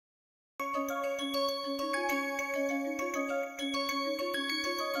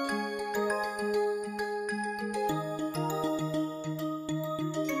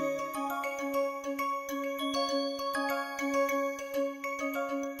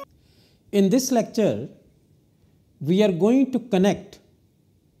In this lecture, we are going to connect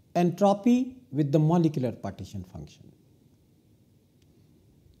entropy with the molecular partition function.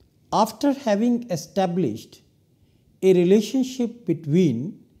 After having established a relationship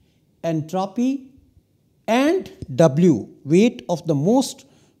between entropy and W, weight of the most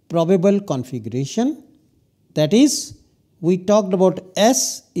probable configuration, that is, we talked about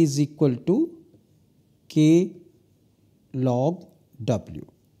S is equal to K log W.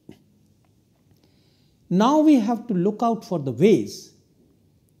 Now we have to look out for the ways,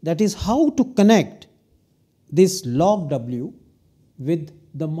 that is how to connect this log W with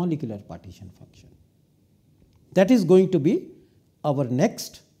the molecular partition function. That is going to be our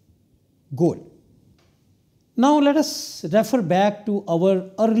next goal. Now let us refer back to our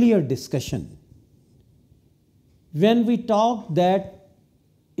earlier discussion when we talked that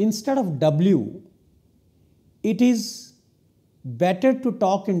instead of W, it is better to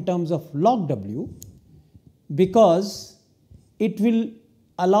talk in terms of log W, because it will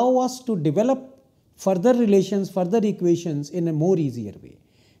allow us to develop further relations, further equations in a more easier way.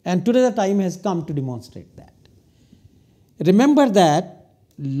 And today the time has come to demonstrate that. Remember that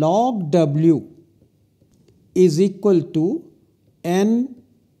log W is equal to n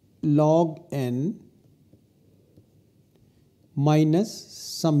log n minus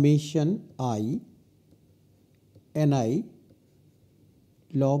summation I ni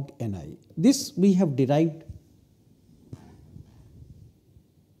log ni. This we have derived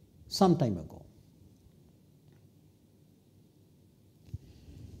some time ago.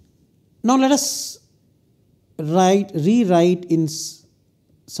 Now let us rewrite in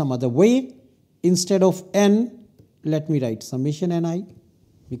some other way. Instead of n, let me write summation ni,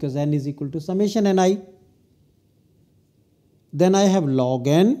 because n is equal to summation ni. Then I have log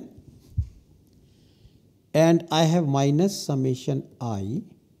n, and I have minus summation I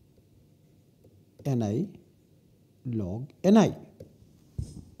ni log ni.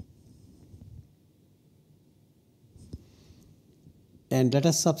 And let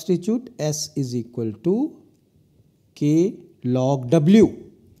us substitute S is equal to K log W.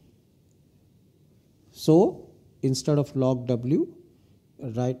 So instead of log W,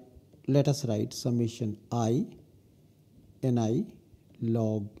 let us write summation I ni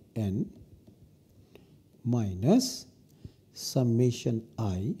log n minus summation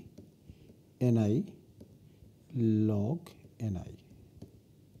I ni log ni.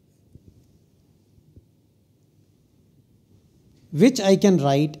 Which I can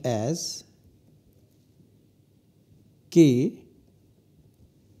write as K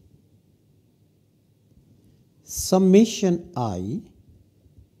summation I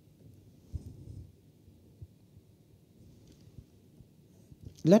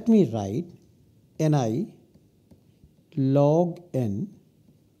let me write ni log n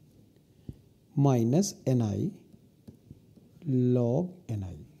minus ni log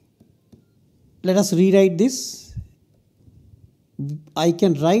ni. Let us rewrite this. I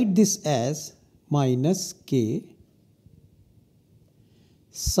can write this as minus K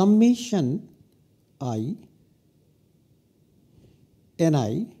summation I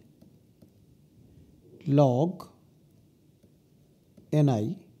ni log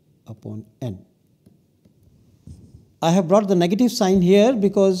ni upon n. I have brought the negative sign here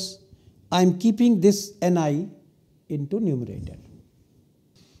because I am keeping this ni into numerator.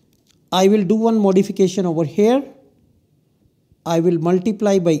 I will do one modification over here. I will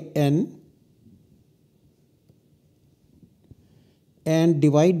multiply by n and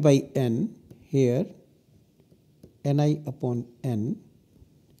divide by n here, ni upon n,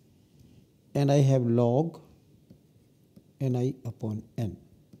 and I have log ni upon n.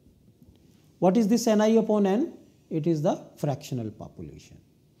 What is this ni upon n? It is the fractional population.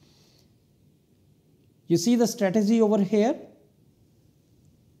 You see the strategy over here?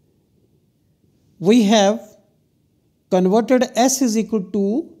 We have converted S is equal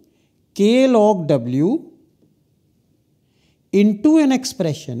to K log W into an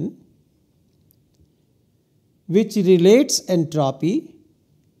expression which relates entropy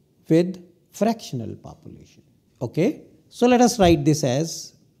with fractional population. Okay? So let us write this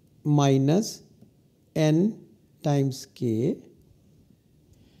as minus n times K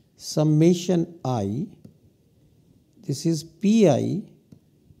summation I, this is Pi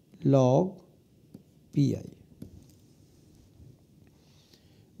log Pi.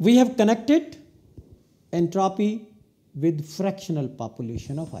 We have connected entropy with fractional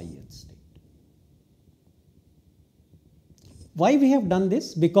population of ith state. Why we have done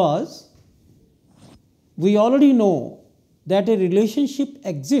this? Because we already know that a relationship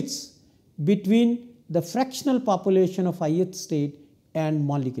exists between the fractional population of ith state and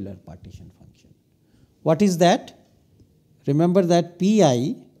molecular partition function. What is that? Remember that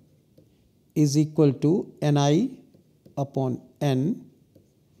Pi is equal to Ni upon N,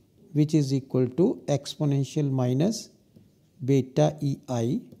 which is equal to exponential minus beta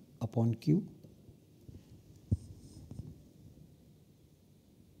Ei upon Q.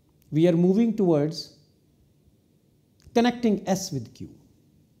 We are moving towards connecting S with Q.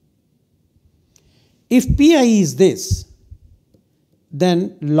 If Pi is this,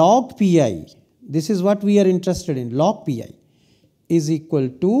 then log Pi, this is what we are interested in, log Pi is equal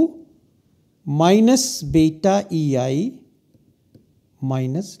to minus beta Ei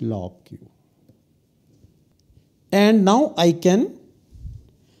minus log Q. And now I can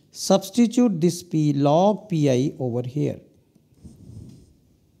substitute this P log Pi over here.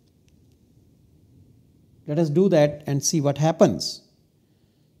 Let us do that and see what happens.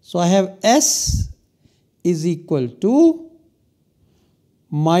 So I have S is equal to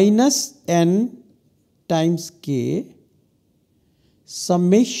minus N times K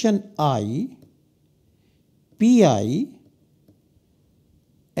summation I Pi,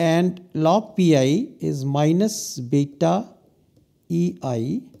 and log Pi is minus beta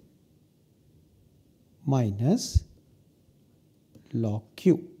Ei minus log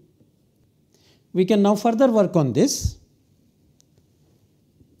Q. We can now further work on this.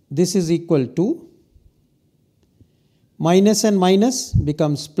 This is equal to minus and minus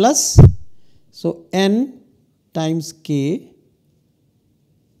becomes plus. So N times K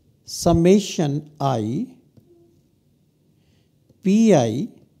summation I Pi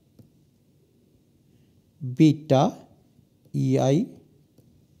beta Ei,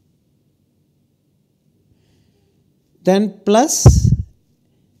 then plus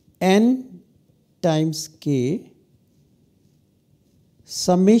N times K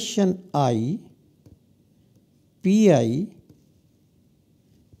summation I Pi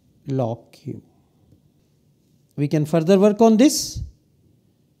log Q. We can further work on this.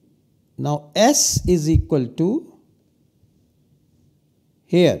 Now S is equal to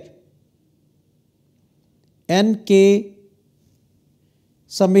here Nk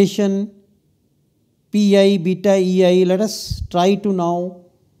summation Pi beta Ei. Let us try to now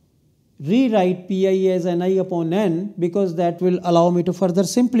rewrite Pi as Ni upon N, because that will allow me to further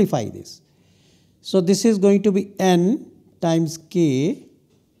simplify this. So this is going to be N times K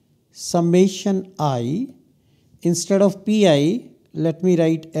summation I. Instead of Pi, let me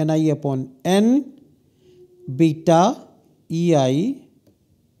write Ni upon N beta Ei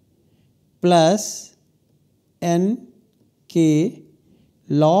plus Nk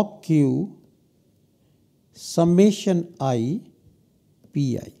log Q summation I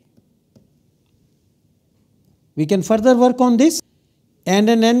Pi. We can further work on this. N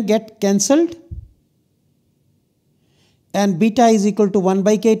and N get cancelled, and beta is equal to 1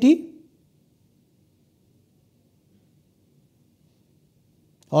 by kT.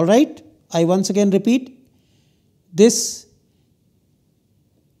 All right, I once again repeat, this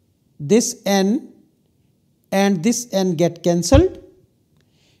N and this N get cancelled.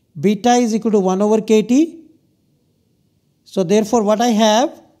 Beta is equal to 1 over kT. So therefore what I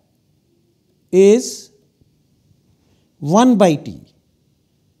have is 1 by T.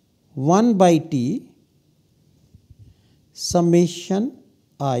 1 by T summation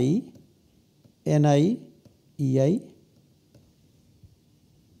I Ni Ei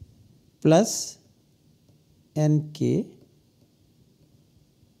plus Nk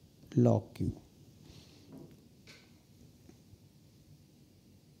log Q.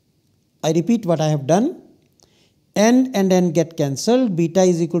 I repeat what I have done. N and N get cancelled. Beta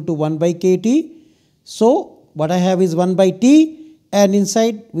is equal to 1 by kT. So what I have is 1 by T, and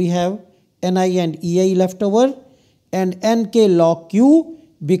inside we have Ni and Ei left over, and Nk log Q,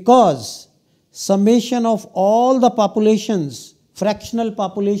 because summation of all the populations, fractional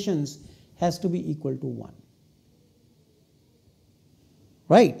populations, has to be equal to 1.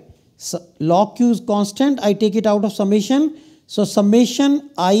 Right? So log Q is constant. I take it out of summation. So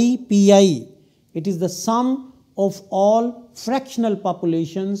summation I Pi, it is the sum of all fractional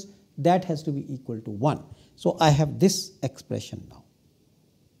populations, that has to be equal to 1. So I have this expression now.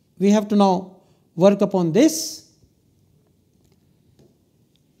 We have to now work upon this,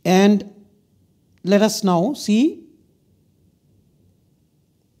 and let us now see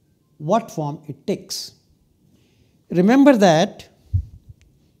what form it takes. Remember that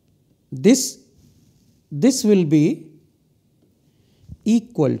this will be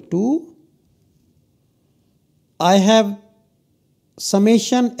equal to, I have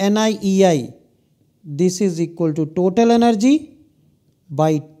summation Ni Ei, this is equal to total energy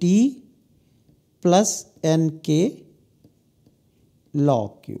by T plus Nk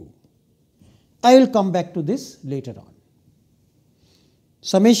log Q. I will come back to this later on.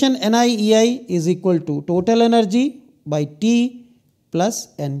 Summation Ni Ei is equal to total energy by T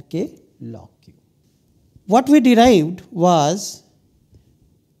plus Nk log Q. What we derived was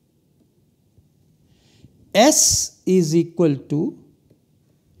S is equal to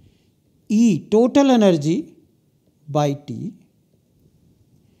E total energy by T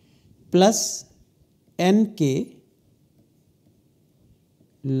plus Nk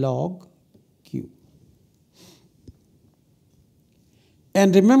log Q.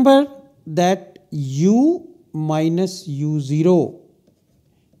 And remember that U minus U0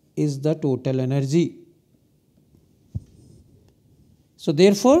 is the total energy. So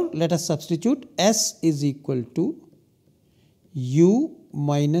therefore, let us substitute S is equal to U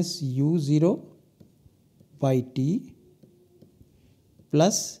minus U0 by T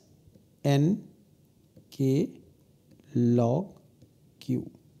plus Nk log Q.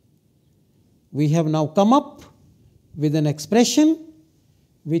 We have now come up with an expression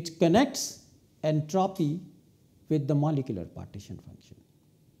which connects entropy with the molecular partition function.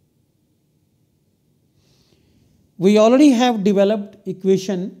 We already have developed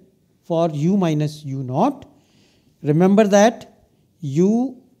equation for U minus U naught. Remember that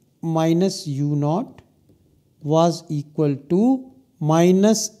U minus U naught was equal to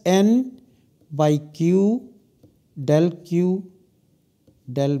minus N by Q del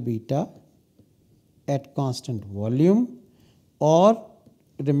beta at constant volume, or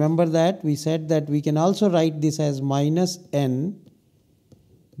remember that we said that we can also write this as minus N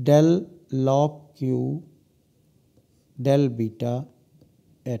del log Q del beta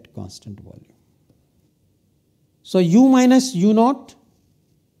at constant volume. So U minus U naught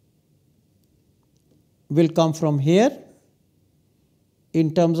will come from here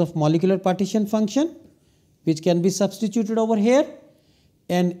in terms of molecular partition function, which can be substituted over here,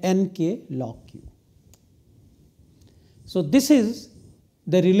 and Nk log Q. So this is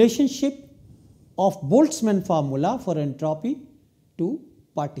the relationship of Boltzmann formula for entropy to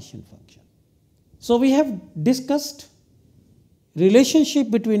partition function. So we have discussed relationship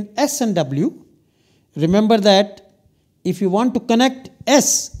between S and W. Remember that if you want to connect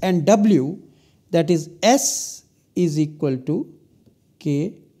S and W, that is S is equal to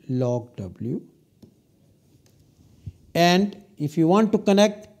K log W. And if you want to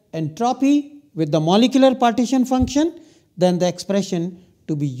connect entropy with the molecular partition function, then the expression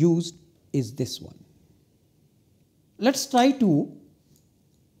to be used is this one. Let's try to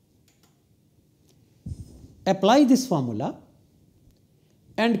apply this formula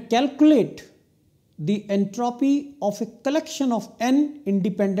and calculate the entropy of a collection of n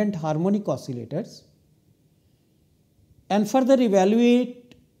independent harmonic oscillators and further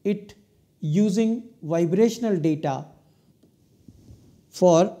evaluate it using vibrational data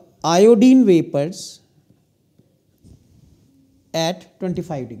for iodine vapors at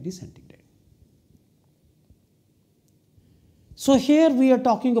 25 degrees centigrade. So here we are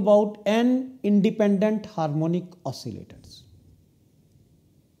talking about n independent harmonic oscillators.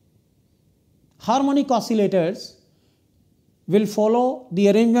 Harmonic oscillators will follow the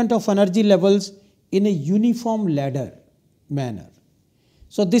arrangement of energy levels in a uniform ladder manner.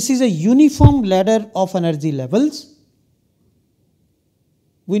 So this is a uniform ladder of energy levels.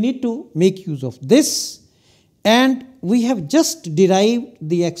 We need to make use of this, and we have just derived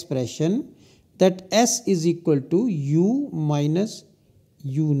the expression that S is equal to U minus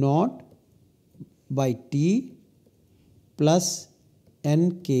U naught by T plus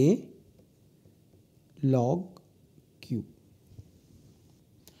Nk log Q.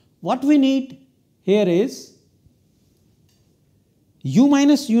 What we need here is U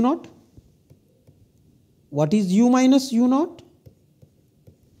minus U naught. What is U minus U naught?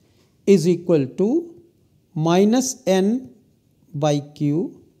 Is equal to minus N by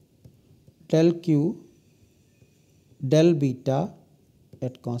Q del beta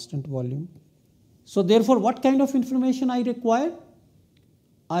at constant volume. So therefore, what kind of information I require?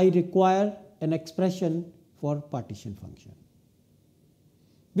 I require an expression for partition function,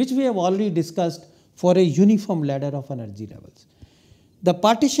 which we have already discussed for a uniform ladder of energy levels. The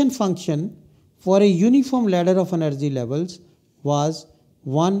partition function for a uniform ladder of energy levels was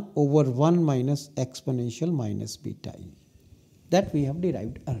 1 over 1 minus exponential minus beta e, that we have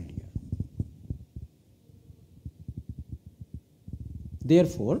derived earlier.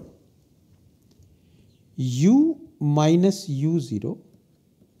 Therefore, U minus U0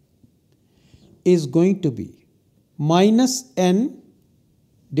 is going to be minus N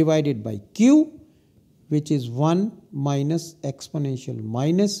divided by Q, which is 1 minus exponential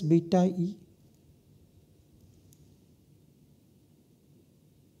minus beta e,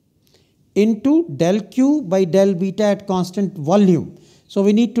 into del Q by del beta at constant volume. So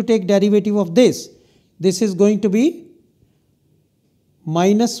we need to take derivative of this. This is going to be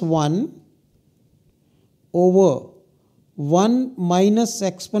minus 1 over 1 minus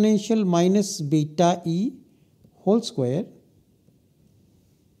exponential minus beta E whole square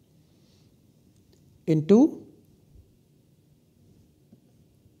into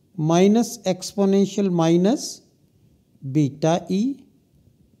minus exponential minus beta E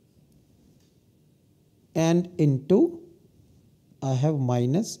and into I have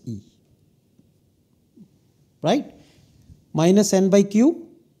minus E, right? Minus n by q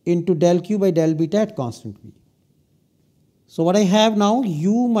into del q by del beta at constant V. So what I have now,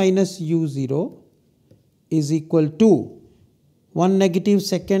 u minus u0 is equal to 1 negative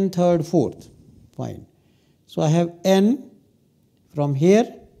second third fourth. Fine. So I have n from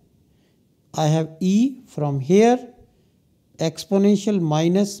here, I have E from here, exponential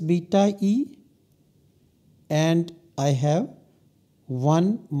minus beta E, and I have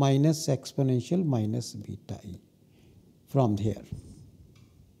 1 minus exponential minus beta E from here.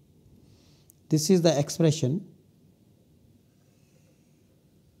 This is the expression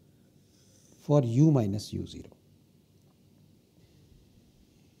for u minus u0.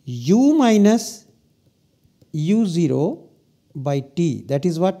 U minus u0 by t, that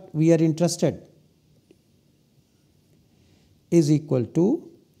is what we are interested, is equal to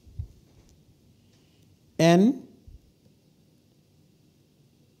n.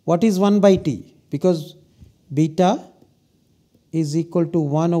 What is 1 by t? Because beta is equal to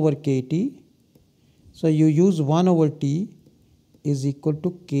 1 over kt. So you use 1 over t is equal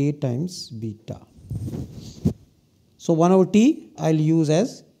to k times beta. So 1 over t I will use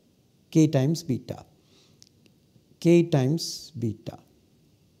as k times beta. K times beta.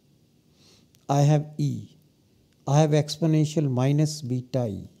 I have E. I have exponential minus beta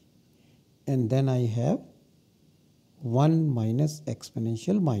E. And then I have 1 minus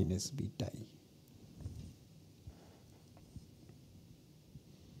exponential minus beta E.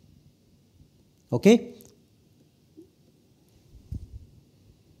 Okay?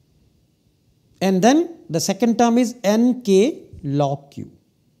 And then the second term is nk log q.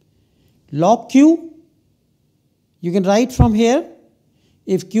 Log q, you can write from here,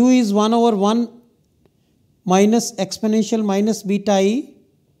 if q is 1 over 1 minus exponential minus beta E,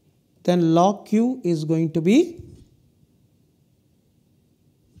 then log q is going to be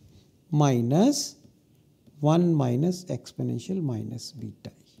minus 1 minus exponential minus beta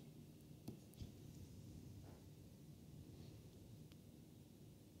E.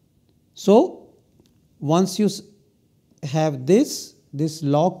 So once you have this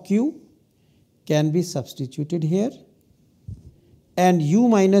log q can be substituted here, and u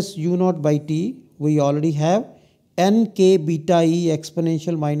minus u naught by t we already have nk beta E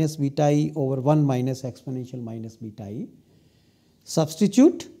exponential minus beta E over 1 minus exponential minus beta E.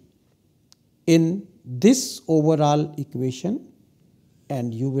 Substitute in this overall equation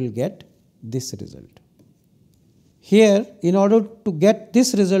and you will get this result. Here, in order to get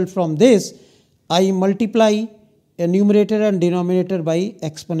this result from this, I multiply a numerator and denominator by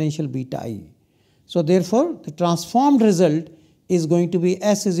exponential beta I. So therefore, the transformed result is going to be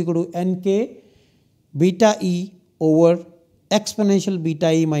S is equal to nk beta E over exponential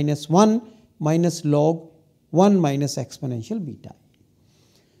beta E minus 1 minus log 1 minus exponential beta E.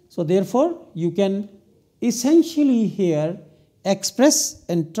 So therefore, you can essentially here express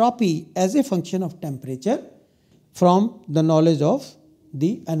entropy as a function of temperature from the knowledge of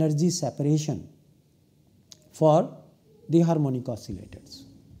the energy separation for the harmonic oscillators.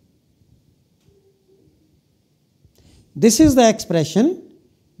 This is the expression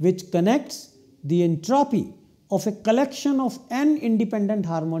which connects the entropy of a collection of n independent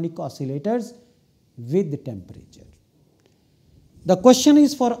harmonic oscillators with the temperature. The question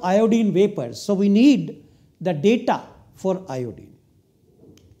is for iodine vapors, so we need the data for iodine.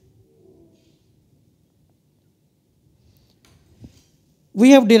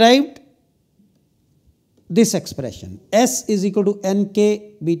 We have derived this expression, S is equal to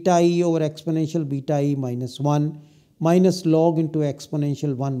nk beta E over exponential beta E minus 1 minus log into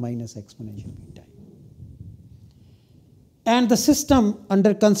exponential 1 minus exponential beta E. And the system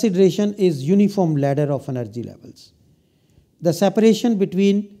under consideration is uniform ladder of energy levels. The separation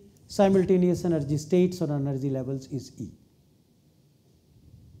between simultaneous energy states or energy levels is E.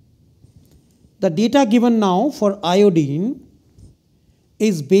 The data given now for iodine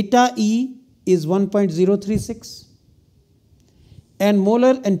is beta E is 1.036 and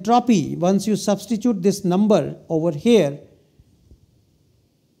molar entropy, once you substitute this number over here,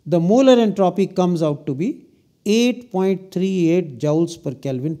 the molar entropy comes out to be 8.38 joules per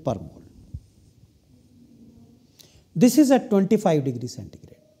Kelvin per mole. This is at 25 degrees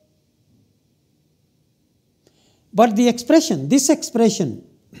centigrade. But the expression, this expression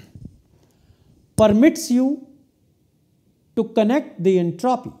permits you to connect the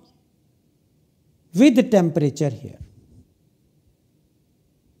entropy with the temperature here.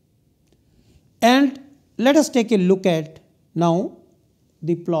 And let us take a look at now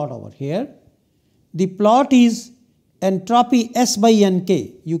the plot over here. The plot is entropy S by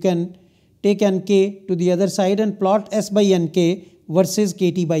Nk. You can take Nk to the other side and plot S by Nk versus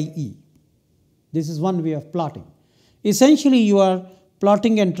Kt by E. This is one way of plotting. Essentially, you are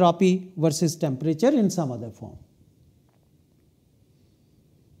plotting entropy versus temperature in some other form.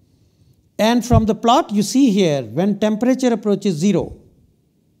 And from the plot you see here, when temperature approaches 0,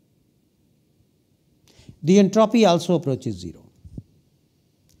 the entropy also approaches 0.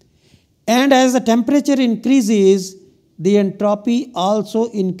 And as the temperature increases, the entropy also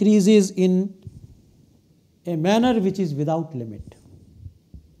increases in a manner which is without limit.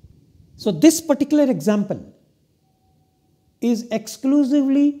 So this particular example is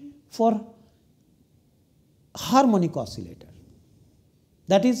exclusively for harmonic oscillator.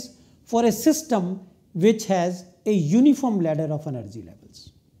 That is, for a system which has a uniform ladder of energy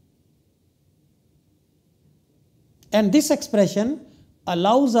levels. And this expression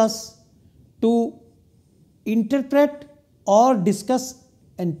allows us to interpret or discuss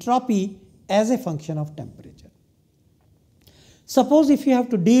entropy as a function of temperature. Suppose if you have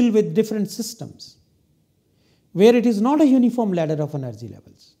to deal with different systems where it is not a uniform ladder of energy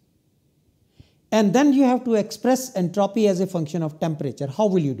levels, and then you have to express entropy as a function of temperature, how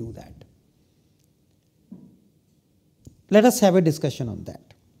will you do that? Let us have a discussion on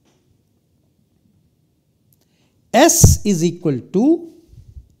that. S is equal to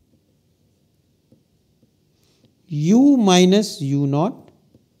U minus U naught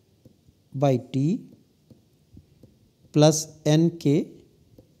by T plus Nk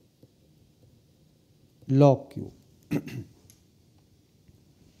log Q.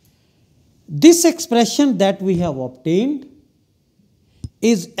 This expression that we have obtained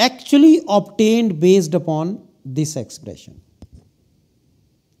is actually obtained based upon this expression.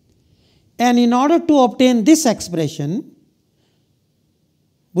 And in order to obtain this expression,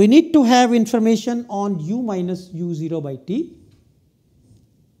 we need to have information on U minus U0 by T.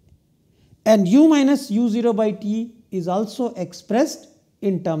 And U minus U0 by T is also expressed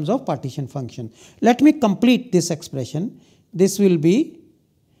in terms of partition function. Let me complete this expression. This will be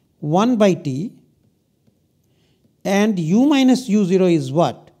 1 by T, and U minus U0 is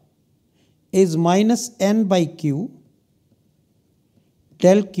what? Is minus N by Q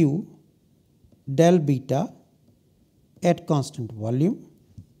del Q del beta at constant volume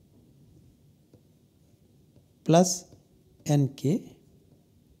plus Nk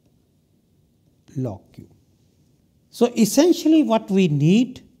log Q. So essentially what we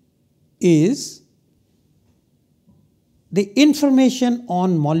need is the information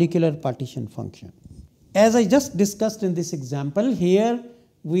on molecular partition function. As I just discussed in this example, here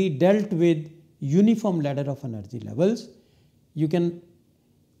we dealt with uniform ladder of energy levels. You can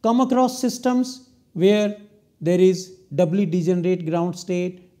come across systems where there is doubly degenerate ground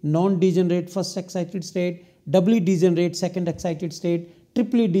state, non-degenerate first excited state, doubly degenerate second excited state,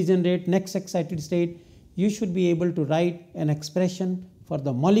 triply degenerate next excited state. You should be able to write an expression for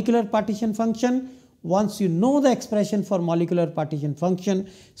the molecular partition function. Once you know the expression for molecular partition function,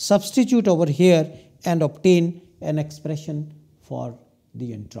 substitute over here and obtain an expression for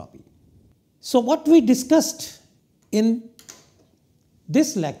the entropy. So what we discussed in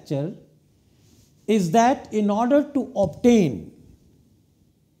this lecture is that in order to obtain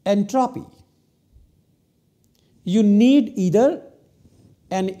entropy, you need either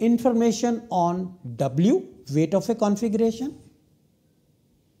an information on W, weight of a configuration,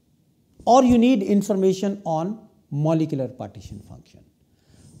 or you need information on molecular partition function.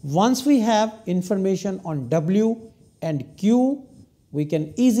 Once we have information on W and Q, we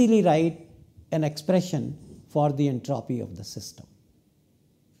can easily write an expression for the entropy of the system.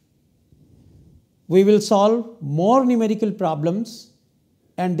 We will solve more numerical problems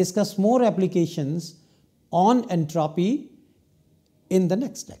and discuss more applications on entropy in the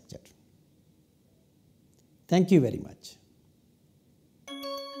next lecture. Thank you very much.